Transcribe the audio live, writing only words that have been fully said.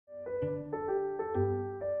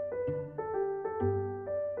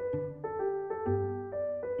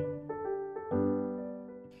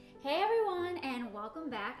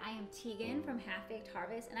Tegan from Half Baked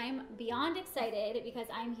Harvest, and I'm beyond excited because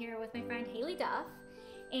I'm here with my friend Haylie Duff,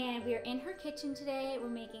 and we are in her kitchen today. We're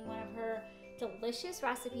making one of her delicious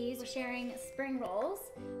recipes. We're sharing spring rolls.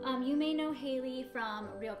 You may know Haylie from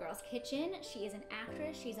Real Girls Kitchen. She is an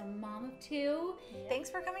actress. She's a mom of 2. Thanks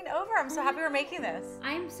for coming over. I'm so happy we're making this.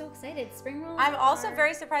 I'm so excited. Spring rolls. I'm also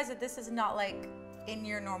very surprised that this is not like in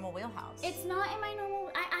your normal wheelhouse. It's not in my normal.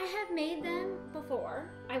 I have made them before.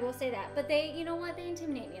 I will say that, but they, you know what? They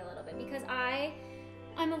intimidate me a little bit because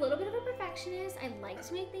I'm a little bit of a perfectionist. I like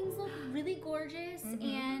to make things look really gorgeous,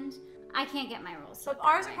 and I can't get my rolls. So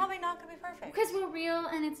ours are probably not gonna be perfect because we're real,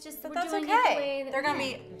 and it's just but we're that's doing okay. it the way that they're gonna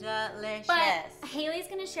be delicious. But Haylie's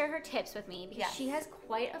gonna share her tips with me because she has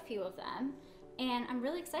quite a few of them. And I'm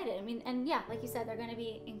really excited. I mean, and yeah, like you said, they're gonna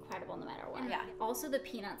be incredible no matter what. Yeah. Also the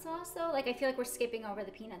peanut sauce though, like I feel like we're skipping over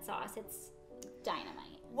the peanut sauce. It's dynamite.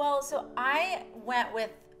 Well, so I went with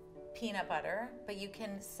peanut butter, but you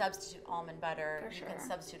can substitute almond butter. For sure. You can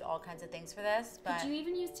substitute all kinds of things for this. But Could you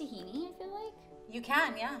even use tahini, I feel like? you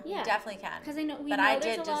can, yeah. You definitely can. Because I know but I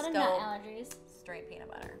there's did a lot just of go nut allergies. straight peanut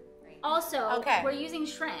butter. Also, we're using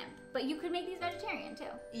shrimp, but you could make these vegetarian too.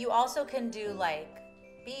 You also can do like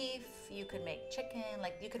beef, you could make chicken,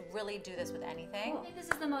 like you could really do this with anything. I think this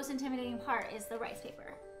is the most intimidating part is the rice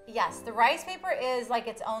paper. Yes, the rice paper is like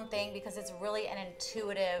its own thing because it's really an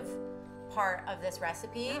intuitive part of this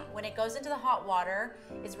recipe. When it goes into the hot water,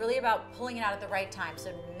 it's really about pulling it out at the right time.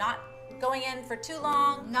 So not going in for too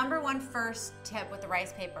long. Number 1 first tip with the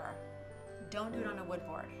rice paper, don't do it on a wood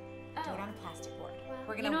board. Do it on a plastic board. Well,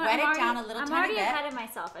 we're gonna wet it down a little tiny bit. I'm already ahead of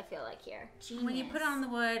myself, I feel like here. Genius. When you put it on the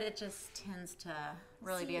wood, it just tends to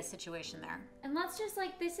really be a situation there. And let's just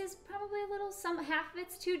like, this is probably a little, half of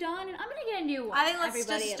it's too done, and I'm gonna get a new one. I think let's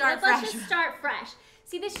everybody. just start fresh. Let's just start fresh.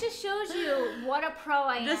 See, this just shows you what a pro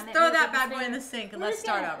I am. Just throw that bad boy in the sink and let's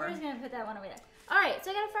start over. We're just gonna put that one over there. All right,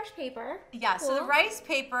 so I got a fresh paper. Yeah, so the rice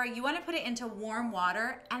paper, you wanna put it into warm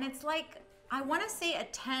water, and it's like, I wanna say a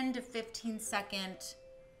 10 to 15 second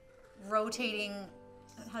rotating,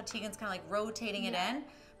 how Tegan's kind of like rotating it in,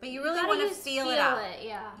 but you really want to feel it out.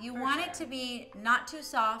 You want it to be not too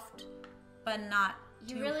soft, but not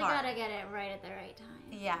too hard. You really gotta get it right at the right time.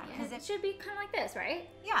 Yeah, because it should be kind of like this, right?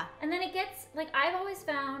 Yeah. And then it gets, like, I've always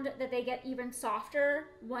found that they get even softer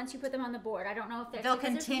once you put them on the board. I don't know if they'll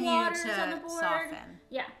continue to soften.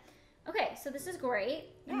 Yeah. Okay, so this is great.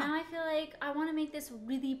 And now I feel like I want to make this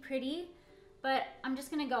really pretty. But I'm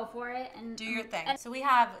just gonna go for it and do your thing. So we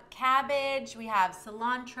have cabbage, we have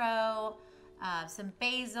cilantro, some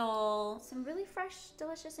basil, some really fresh,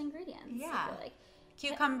 delicious ingredients. Yeah, I feel like.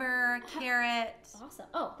 Cucumber, carrot. Awesome.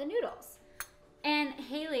 Oh, the noodles. And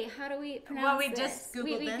Haylie, how do we pronounce this? Well, we this? just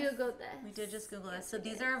Googled we this. Googled this. We did just Google this. So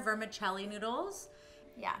these are vermicelli noodles.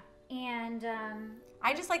 Yeah. And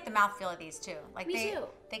I just like the mouthfeel of these too. Like me too.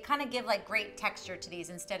 They kind of give like great texture to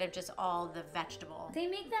these instead of just all the vegetable. They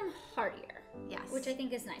make them heartier. Yes. Which I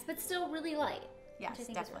think is nice, but still really light. Yes, which I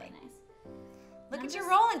think definitely. is really nice. Look at you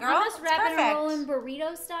rolling, girl. I'm just wrapping and rolling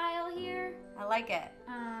burrito style here. I like it.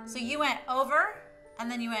 So you went over,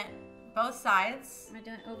 and then you went both sides. Am I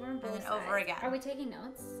doing over and both then sides? over again. Are we taking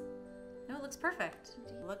notes? No, it looks perfect.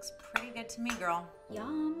 It looks pretty good to me, girl.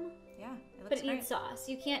 Yum. Yeah, it looks But it great. needs sauce.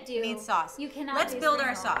 You can't do. It needs sauce. You cannot. Let's build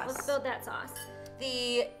our sauce. Let's build that sauce.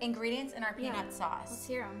 The ingredients in our peanut sauce. Let's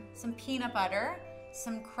hear them. Some peanut butter,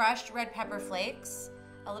 some crushed red pepper flakes,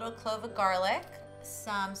 a little clove of garlic,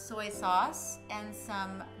 some soy sauce, and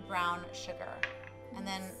some brown sugar. And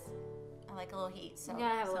then I like a little heat, so you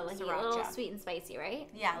gotta have a little heat, a Sriracha. little sweet and spicy, right?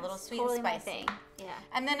 Yeah, a little sweet totally and spicy. My thing. Yeah.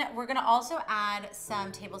 And then we're gonna also add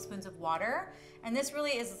some tablespoons of water. And this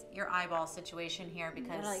really is your eyeball situation here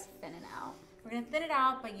because you gotta like thin it out. We're gonna thin it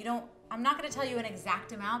out, but you don't. I'm not gonna tell you an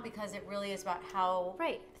exact amount because it really is about how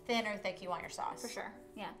thin or thick you want your sauce. For sure.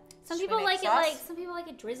 Yeah. Some people like some people like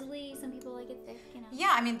it drizzly, some people like it thick, you know.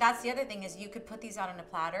 Yeah, I mean that's the other thing is you could put these out on a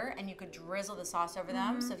platter and you could drizzle the sauce over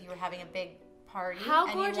them. So if you were having a big party how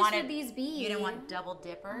and gorgeous you wanted, would these be? You didn't want double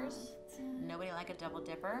dippers. Nobody like a double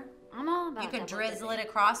dipper. I'm all about. You could drizzle it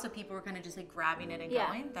across so people were kind of just like grabbing it and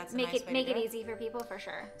going. That's a nice way to make it easy for people for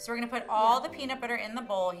sure. So we're gonna put all the peanut butter in the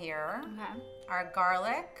bowl here. Okay. Our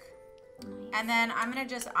garlic. And then I'm gonna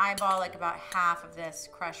just eyeball like about half of this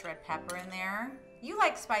crushed red pepper in there. You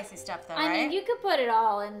like spicy stuff though, right? I mean, you could put it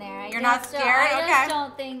all in there. You're not scared? I just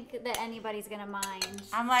don't think that anybody's gonna mind.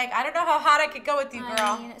 I'm like, I don't know how hot I could go with you, girl.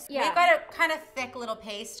 I mean, We've got a kind of thick little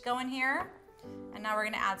paste going here. And now we're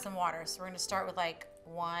gonna add some water. So we're gonna start with like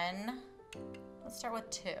 1. Let's start with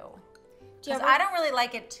 2. Because I don't really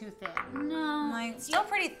like it too thick. No. I'm like, still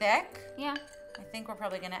pretty thick. Yeah. I think we're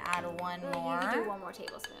probably gonna add one more. You can do 1 more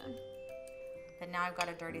tablespoon. But now I've got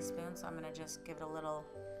a dirty spoon, so I'm gonna just give it a little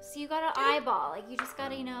So you gotta eyeball, like you just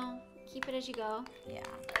gotta, you know, keep it as you go. Yeah.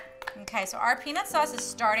 Okay, so our peanut sauce is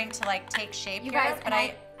starting to like take shape You here, guys, but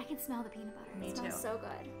I can smell the peanut butter. Me It smells too. so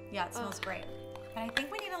good. Yeah, it smells great. But I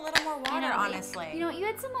think we need a little more water, know, honestly. You know, you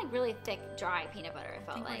had some like really thick, dry peanut butter. It felt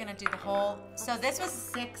I think like. we're gonna do the whole. So this was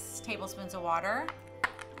 6 tablespoons of water,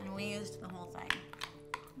 and we used the whole thing.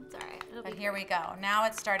 It's all right. It'll But be here we go. Now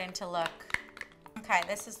it's starting to look. Okay,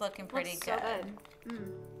 this is looking pretty looks good. So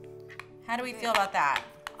good. How do we feel about that?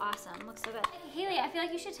 Awesome. Looks so good. Haley, I feel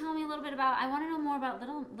like you should tell me a little bit about. I want to know more about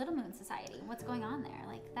Little Moon Society. What's going on there?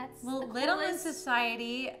 Like that's Well, the Little Moon coolest-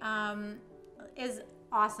 Society is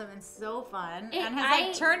awesome and so fun, It- and has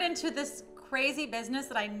like turned into this crazy business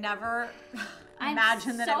that I never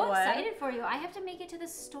imagined that it would. I'm so excited for you. I have to make it to the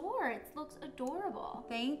store. It looks adorable.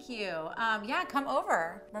 Thank you. Yeah, come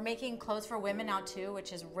over. We're making clothes for women now too,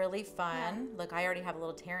 which is really fun. Yeah. Look, I already have a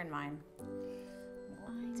little tear in mine.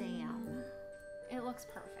 Damn. It looks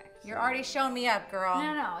perfect. You're already showing me up, girl.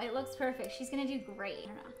 No, it looks perfect. She's gonna do great. I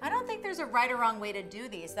don't know. I don't think there's a right or wrong way to do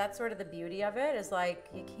these. That's sort of the beauty of it, is like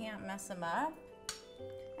you can't mess them up.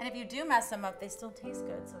 And if you do mess them up, they still taste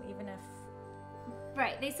good. So even if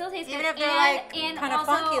Right, they still taste Even good. if they're, like, kinda also,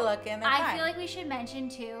 funky looking, they're I fine. feel like we should mention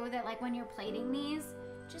too that like when you're plating these,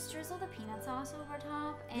 just drizzle the peanut sauce over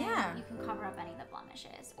top, and Yeah. you can cover up any of the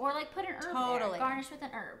blemishes, or like put an herb Totally. there, garnish with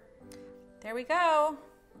an herb. there we go.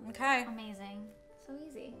 Okay, Amazing, so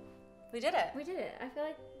easy. we did it. We did it. I feel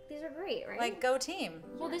like these are great, right? Like, go team.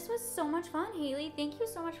 well, this was so much fun, Haley. Thank you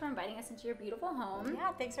so much for inviting us into your beautiful home.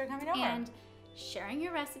 Yeah, thanks for coming over. And sharing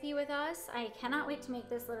your recipe with us. I cannot wait to make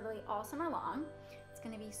this literally all summer long. It's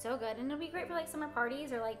gonna be so good, and it'll be great for like summer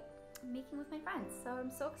parties or like making with my friends. So I'm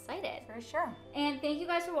so excited. For sure. And thank you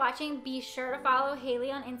guys for watching. Be sure to follow Haley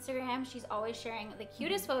on Instagram. She's always sharing the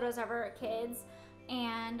cutest photos of her kids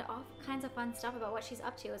and all kinds of fun stuff about what she's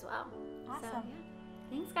up to as well. Awesome. So, yeah.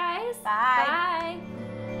 Thanks, guys. Bye. Bye.